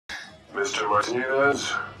Mr.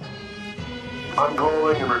 Martinez, I'm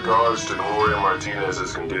calling in regards to Gloria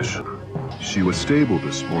Martinez's condition. She was stable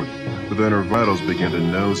this morning, but then her vitals began to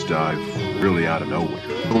nosedive really out of nowhere.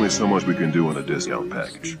 Only so much we can do on a discount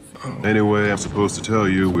package. Anyway, I'm supposed to tell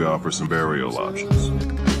you we offer some burial options.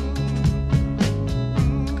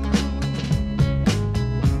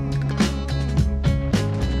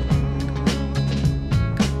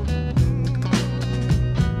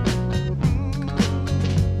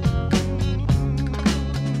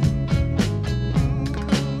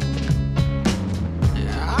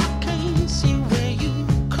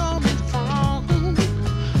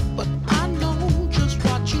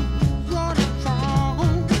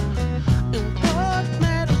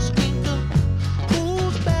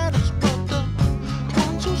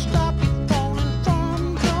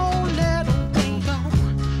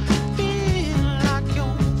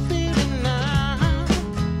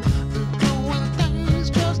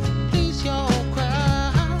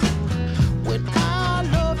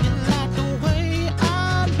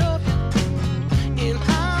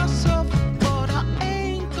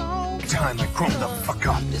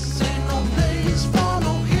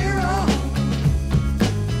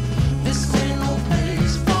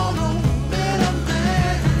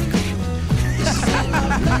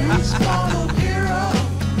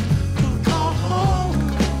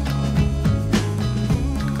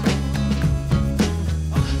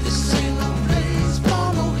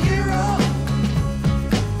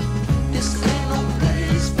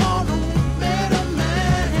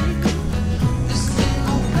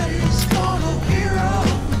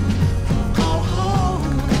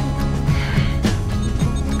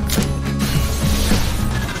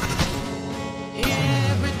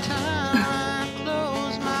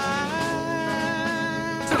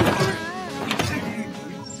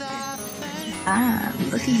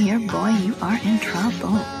 Looky here, boy, you are in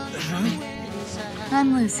trouble.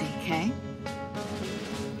 I'm Lucy, okay?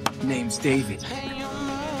 Name's David.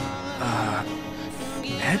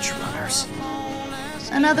 Edgerunners.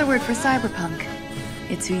 Another word for Cyberpunk.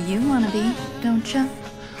 It's who you want to be, don't you?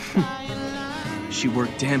 She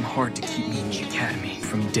worked damn hard to keep me in the academy.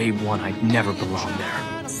 From day one, I'd never belonged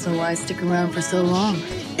there. So why stick around for so long?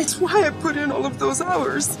 It's why I put in all of those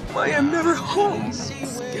hours. Why I'm never home.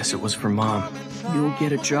 Guess it was for Mom. You'll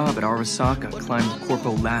get a job at Arasaka, climb the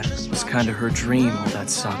corpo ladder. It was kinda her dream, all that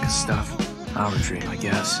Saka stuff. Our dream, I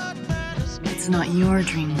guess. It's not your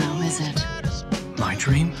dream, though, is it? My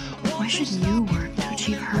dream? Why should you work to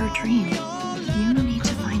achieve her dream? You need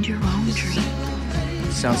to find your own dream.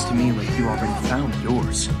 Sounds to me like you already found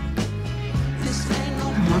yours. I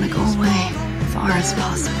want to go away, far as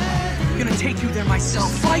possible. I'm gonna take you there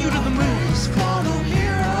myself, fly you to the moon.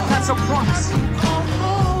 That's a promise.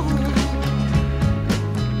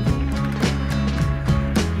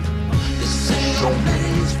 Ain't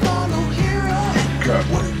got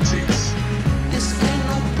what it takes. This ain't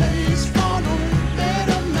no place for no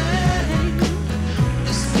better man.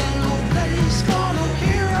 This ain't no place for no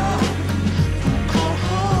hero who call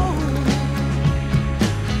home.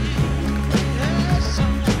 Yes.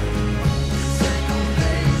 This ain't no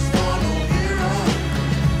place for no hero.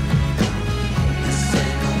 This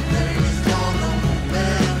ain't no place for no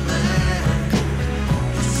better man.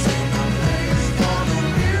 This ain't no place for no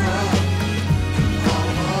hero who call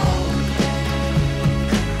home.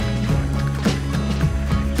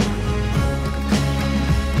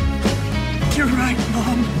 You're right,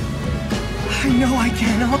 Mom. I know I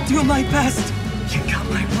can. I'll do my best. You got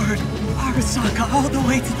my word. Arasaka all the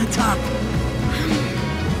way to the top.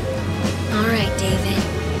 All right, David.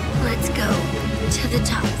 Let's go to the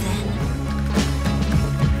top then.